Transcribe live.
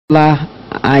La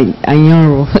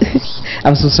Anyoro.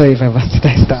 I'm so sorry if I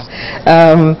bastardized that.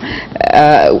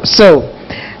 So,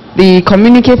 the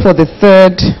communique for the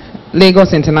 3rd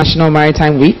Lagos International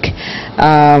Maritime Week.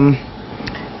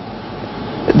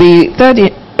 The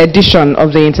 3rd edition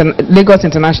of the Lagos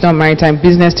International Maritime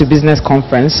Business to Business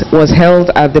Conference was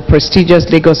held at the prestigious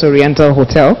Lagos Oriental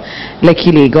Hotel,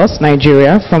 Lekki, Lagos,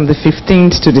 Nigeria, from the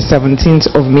 15th to the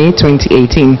 17th of May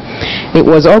 2018. It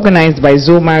was organized by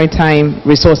Zoo Maritime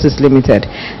Resources Limited.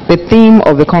 The theme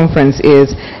of the conference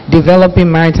is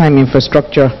Developing Maritime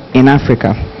Infrastructure in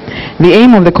Africa. The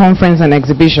aim of the conference and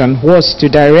exhibition was to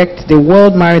direct the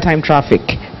world maritime traffic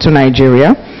to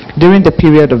Nigeria during the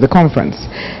period of the conference.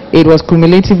 It was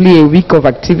cumulatively a week of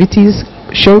activities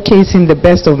showcasing the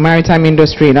best of maritime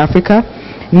industry in Africa,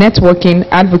 networking,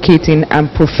 advocating,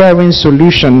 and preferring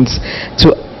solutions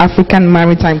to African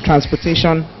maritime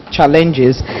transportation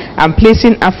challenges, and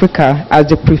placing Africa as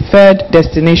the preferred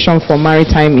destination for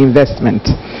maritime investment.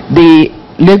 The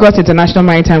Lagos International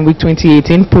Maritime Week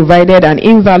 2018 provided an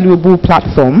invaluable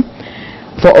platform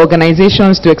for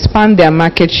organizations to expand their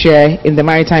market share in the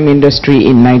maritime industry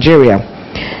in Nigeria,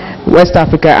 West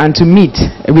Africa, and to meet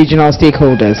regional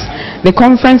stakeholders. The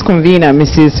conference convener,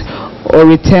 Mrs.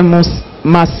 Oritemos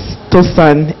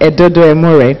Mastosan Edodo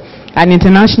Emore, an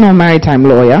international maritime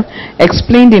lawyer,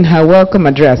 explained in her welcome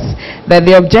address that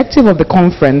the objective of the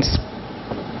conference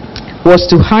was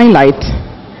to highlight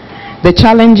the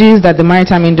challenges that the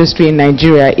maritime industry in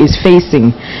Nigeria is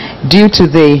facing due to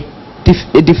the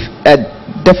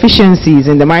deficiencies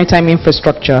in the maritime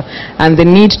infrastructure and the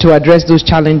need to address those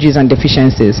challenges and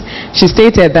deficiencies. She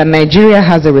stated that Nigeria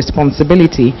has a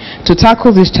responsibility to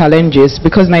tackle these challenges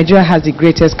because Nigeria has the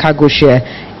greatest cargo share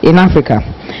in Africa.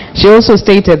 She also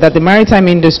stated that the maritime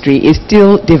industry is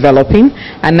still developing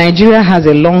and Nigeria has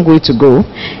a long way to go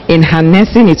in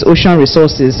harnessing its ocean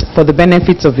resources for the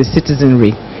benefits of its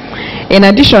citizenry. In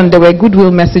addition, there were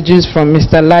goodwill messages from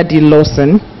Mr. Ladi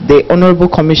Lawson, the Honorable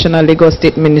Commissioner, Lagos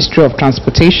State Ministry of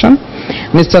Transportation,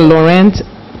 Mr. Laurent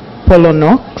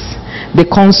Polonox, the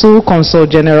Consul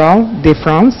General de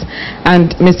France,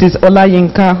 and Mrs.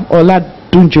 Olayinka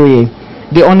Oladunjoye,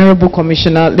 the Honorable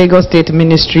Commissioner, Lagos State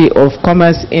Ministry of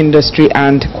Commerce, Industry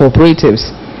and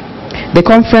Cooperatives. The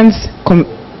conference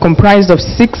comprised of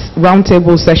 6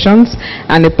 roundtable sessions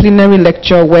and a plenary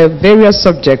lecture where various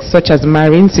subjects such as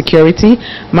marine security,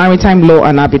 maritime law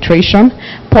and arbitration,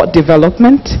 port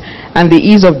development and the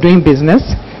ease of doing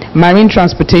business, marine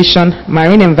transportation,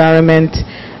 marine environment,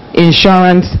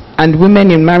 insurance, and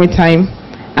women in maritime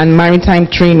and maritime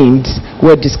trainings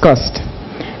were discussed.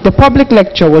 The public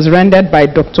lecture was rendered by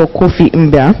Dr. Kofi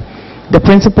Mbia, the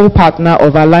principal partner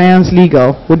of Alliance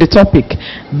Legal, with the topic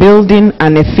Building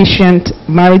an Efficient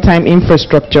Maritime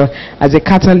Infrastructure as a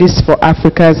Catalyst for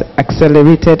Africa's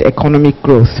Accelerated Economic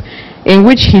Growth, in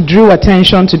which he drew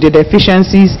attention to the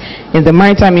deficiencies in the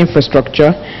maritime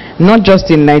infrastructure, not just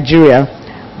in Nigeria,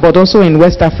 but also in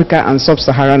West Africa and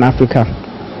Sub-Saharan Africa.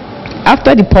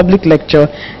 After the public lecture,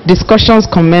 discussions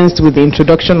commenced with the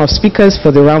introduction of speakers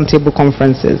for the roundtable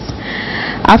conferences.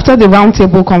 After the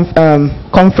roundtable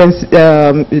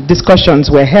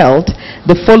discussions were held,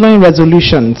 the following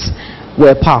resolutions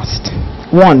were passed.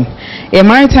 1. A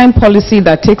maritime policy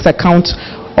that takes account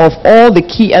of all the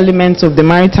key elements of the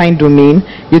maritime domain,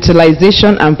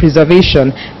 utilization and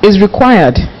preservation is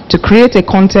required to create a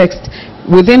context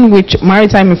within which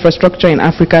maritime infrastructure in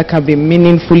Africa can be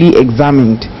meaningfully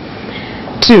examined.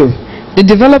 2. The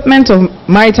development of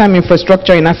maritime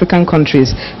infrastructure in African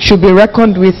countries should be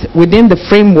reckoned with within the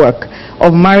framework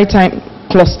of maritime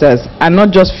clusters and not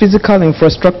just physical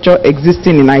infrastructure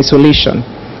existing in isolation.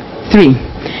 3.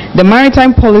 The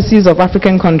maritime policies of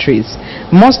African countries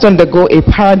must undergo a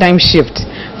paradigm shift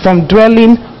from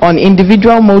dwelling on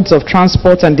individual modes of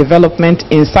transport and development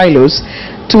in silos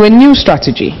to a new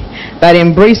strategy that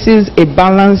embraces a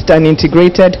balanced and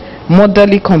integrated,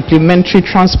 modally complementary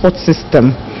transport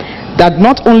system that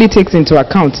not only takes into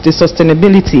account the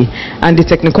sustainability and the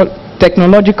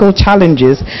technological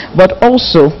challenges, but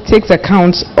also takes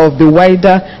account of the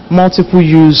wider multiple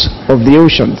use of the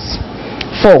oceans.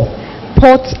 4.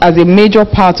 Ports as a major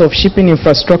part of shipping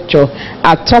infrastructure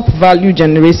are top value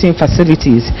generating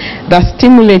facilities that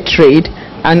stimulate trade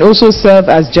and also serve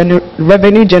as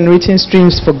revenue generating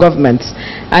streams for governments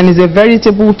and is a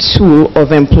veritable tool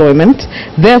of employment.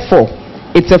 Therefore,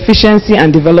 its efficiency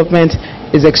and development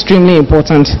is extremely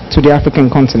important to the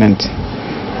African continent.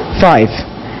 5.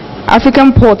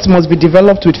 African ports must be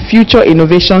developed with future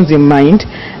innovations in mind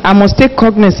and must take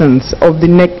cognizance of the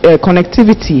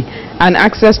connectivity and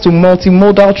access to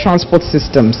multimodal transport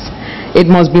systems. It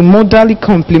must be modally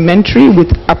complementary with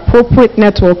appropriate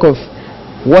network of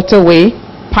waterway,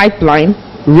 pipeline,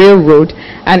 railroad,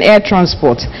 and air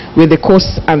transport with the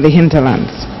coasts and the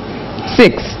hinterlands.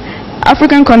 6.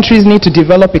 African countries need to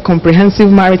develop a comprehensive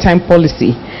maritime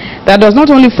policy that does not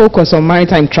only focus on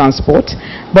maritime transport,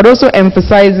 but also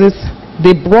emphasizes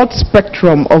the broad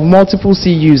spectrum of multiple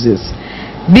sea uses.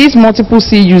 These multiple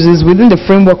sea uses within the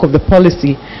framework of the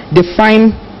policy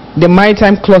define the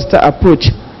maritime cluster approach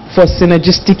for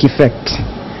synergistic effect.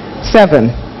 7.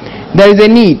 There is a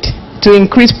need to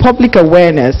increase public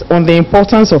awareness on the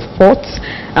importance of ports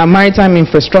and maritime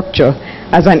infrastructure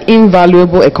as an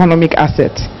invaluable economic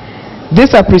asset.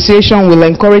 This appreciation will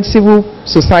encourage civil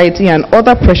society and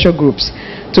other pressure groups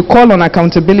to call on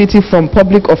accountability from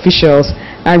public officials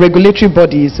and regulatory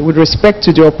bodies with respect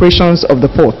to the operations of the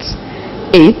ports.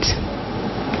 8.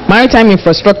 Maritime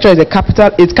infrastructure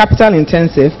is capital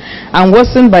intensive and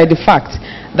worsened by the fact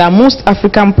that most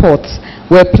African ports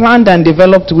were planned and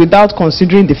developed without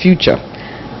considering the future.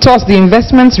 Thus, the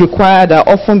investments required are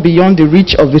often beyond the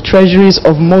reach of the treasuries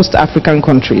of most African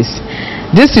countries.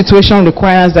 This situation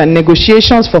requires that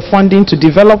negotiations for funding to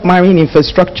develop marine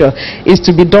infrastructure is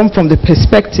to be done from the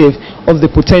perspective of the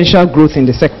potential growth in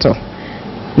the sector.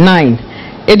 9.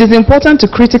 It is important to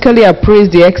critically appraise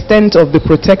the extent of the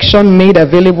protection made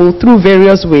available through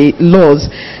various laws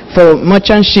for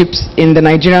merchant ships in the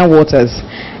Nigerian waters.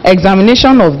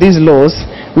 Examination of these laws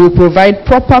will provide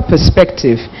proper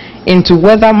perspective into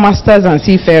whether masters and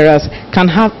seafarers can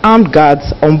have armed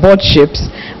guards on board ships,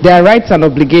 their rights and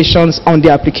obligations on the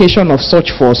application of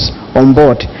such force on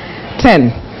board. 10.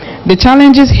 The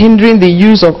challenges hindering the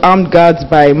use of armed guards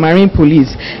by marine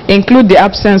police include the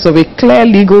absence of a clear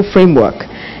legal framework,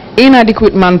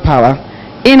 inadequate manpower,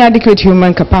 inadequate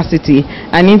human capacity,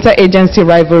 and interagency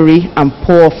rivalry and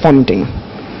poor funding.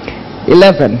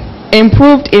 11.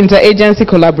 Improved interagency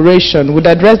collaboration would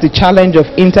address the challenge of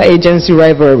interagency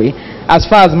rivalry as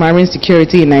far as marine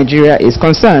security in Nigeria is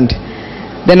concerned.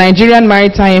 The Nigerian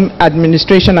Maritime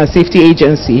Administration and Safety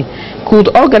Agency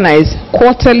could organize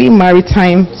quarterly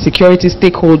maritime security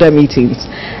stakeholder meetings,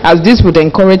 as this would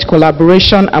encourage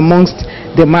collaboration amongst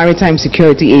the maritime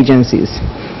security agencies.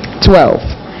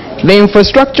 12. The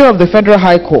infrastructure of the Federal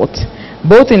High Court,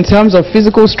 both in terms of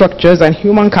physical structures and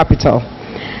human capital,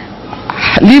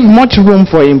 leave much room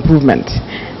for improvement.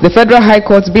 The Federal High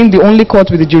Court, being the only court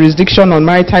with the jurisdiction on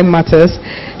maritime matters,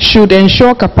 should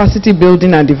ensure capacity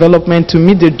building and development to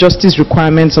meet the justice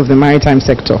requirements of the maritime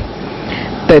sector.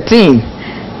 13.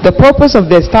 The purpose of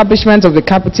the establishment of the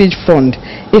Cabotage Fund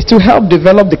is to help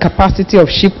develop the capacity of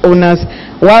ship owners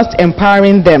whilst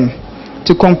empowering them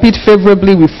to compete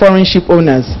favorably with foreign ship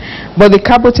owners. But the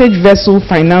Cabotage Vessel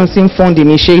Financing Fund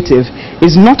initiative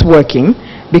is not working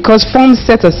because funds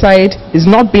set aside is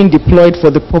not being deployed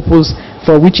for the purpose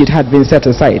for which it had been set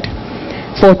aside.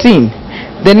 14.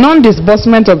 The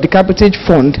non-disbursement of the Cabotage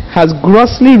Fund has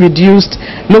grossly reduced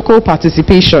local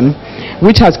participation,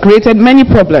 which has created many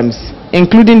problems,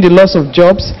 including the loss of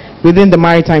jobs within the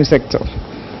maritime sector.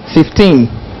 15.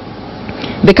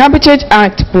 The Cabotage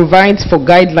Act provides for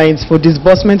guidelines for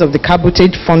disbursement of the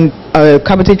Cabotage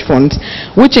Funds,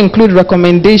 which include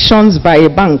recommendations by a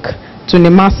bank to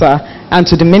NIMASA and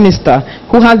to the minister,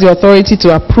 who has the authority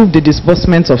to approve the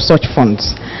disbursement of such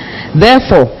funds.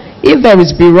 Therefore, if there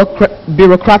is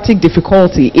bureaucratic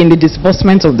difficulty in the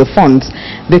disbursement of the funds,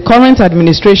 the current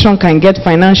administration can get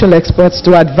financial experts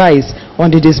to advise on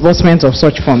the disbursement of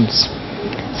such funds.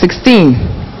 16.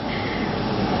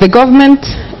 The government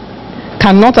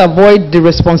cannot avoid the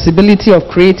responsibility of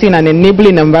creating an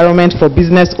enabling environment for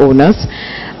business owners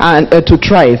and to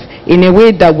thrive in a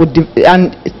way that would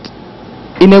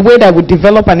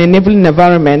develop an enabling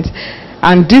environment,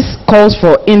 and this calls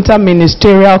for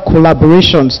interministerial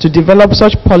collaborations to develop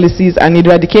such policies and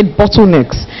eradicate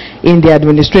bottlenecks in the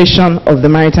administration of the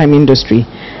maritime industry.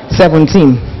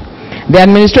 17. The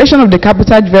administration of the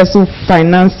Cabotage Vessel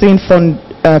Financing Fund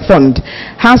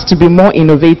has to be more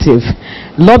innovative.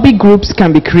 Lobby groups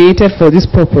can be created for this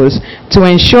purpose to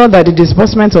ensure that the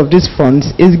disbursement of these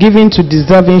funds is given to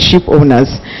deserving ship owners.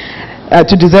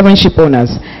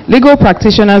 Legal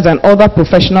practitioners and other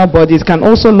professional bodies can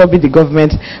also lobby the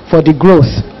government for the growth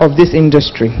of this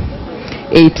industry.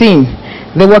 18.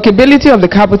 The workability of the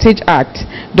Cabotage Act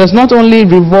does not only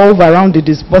revolve around the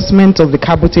disbursement of the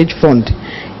Cabotage Fund,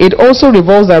 it also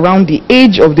revolves around the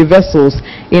age of the vessels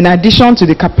in addition to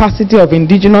the capacity of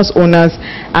indigenous owners,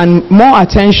 and more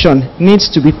attention needs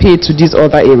to be paid to these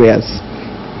other areas.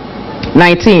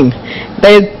 19.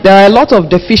 There are a lot of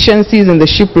deficiencies in the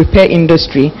ship repair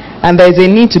industry, and there is a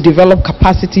need to develop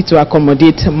capacity to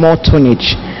accommodate more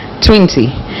tonnage. 20.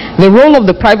 The role of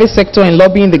the private sector in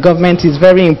lobbying the government is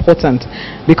very important,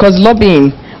 because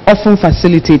lobbying often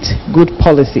facilitate good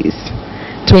policies.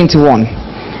 21.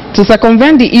 To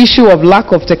circumvent the issue of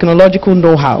lack of technological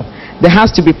know-how, there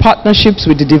has to be partnerships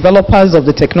with the developers of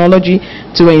the technology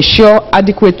to ensure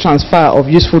adequate transfer of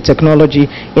useful technology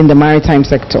in the maritime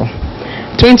sector.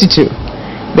 22.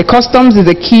 The customs is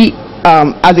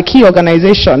as a key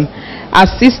organization,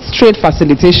 assists trade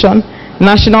facilitation,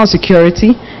 national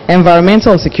security,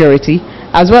 environmental security,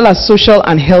 as well as social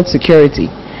and health security.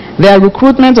 Their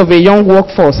recruitment of a young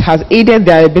workforce has aided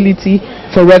their ability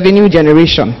for revenue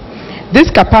generation.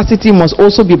 This capacity must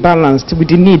also be balanced with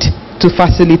the need to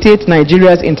facilitate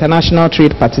Nigeria's international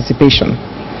trade participation.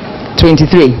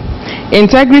 23.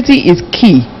 Integrity is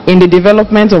key in the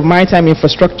development of maritime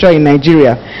infrastructure in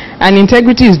Nigeria, and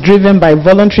integrity is driven by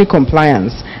voluntary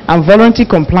compliance, and voluntary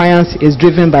compliance is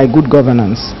driven by good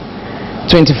governance.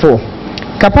 24.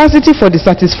 Capacity for the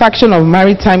satisfaction of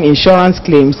maritime insurance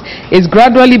claims is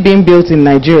gradually being built in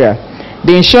Nigeria.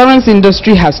 The insurance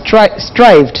industry has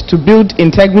strived to build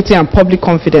integrity and public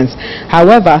confidence.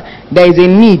 However, there is a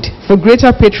need for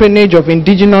greater patronage of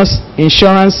indigenous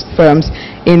insurance firms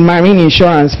in marine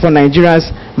insurance for Nigeria's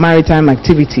maritime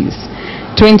activities.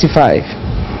 25.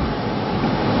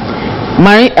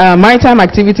 Maritime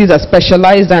activities are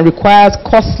specialized and requires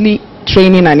costly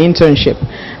training and internship.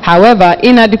 However,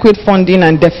 inadequate funding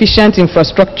and deficient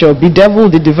infrastructure bedevil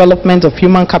the development of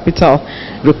human capital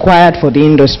required for the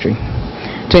industry.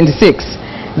 26.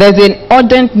 There is an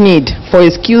urgent need for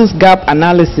a skills gap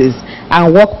analysis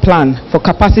and work plan for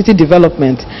capacity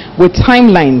development with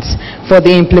timelines for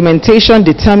the implementation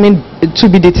to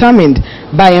be determined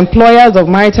by employers of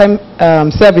maritime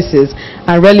services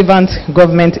and relevant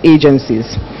government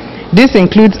agencies. This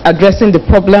includes addressing the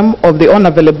problem of the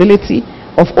unavailability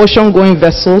of ocean-going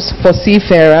vessels for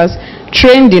seafarers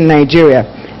trained in Nigeria,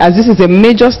 as this is a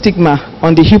major stigma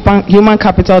on the human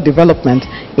capital development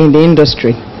in the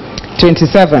industry.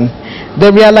 27.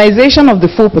 The realization of the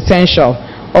full potential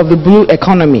of the blue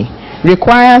economy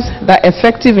requires the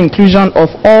effective inclusion of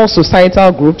all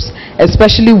societal groups,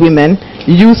 especially women,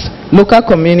 youth, local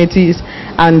communities,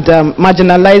 and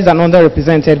marginalized and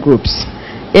underrepresented groups.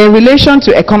 In relation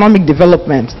to economic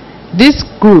development, these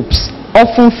groups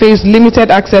often face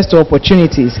limited access to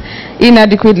opportunities,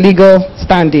 inadequate legal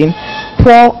standing,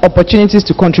 poor opportunities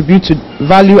to contribute to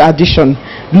value addition,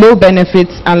 low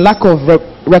benefits, and lack of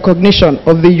recognition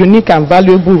of the unique and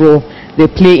valuable role they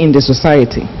play in the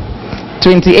society.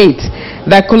 28.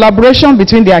 That collaboration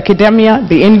between the academia,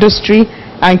 the industry,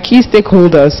 and key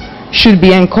stakeholders should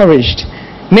be encouraged.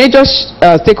 Major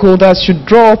stakeholders should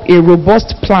draw up a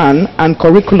robust plan and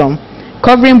curriculum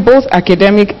covering both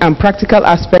academic and practical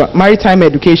aspects of maritime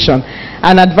education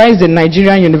and advise the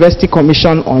Nigerian University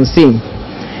Commission on same.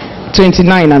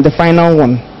 29, and the final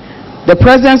one. The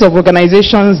presence of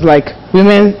organizations like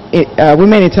Women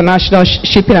International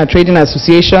Shipping and Trading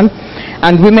Association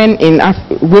and Women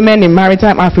in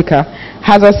Maritime Africa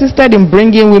has assisted in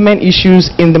bringing women issues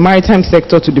in the maritime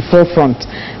sector to the forefront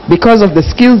because of the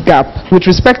skills gap with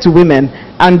respect to women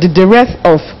and the dearth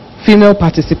of female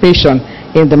participation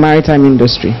in the maritime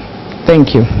industry.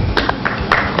 Thank you.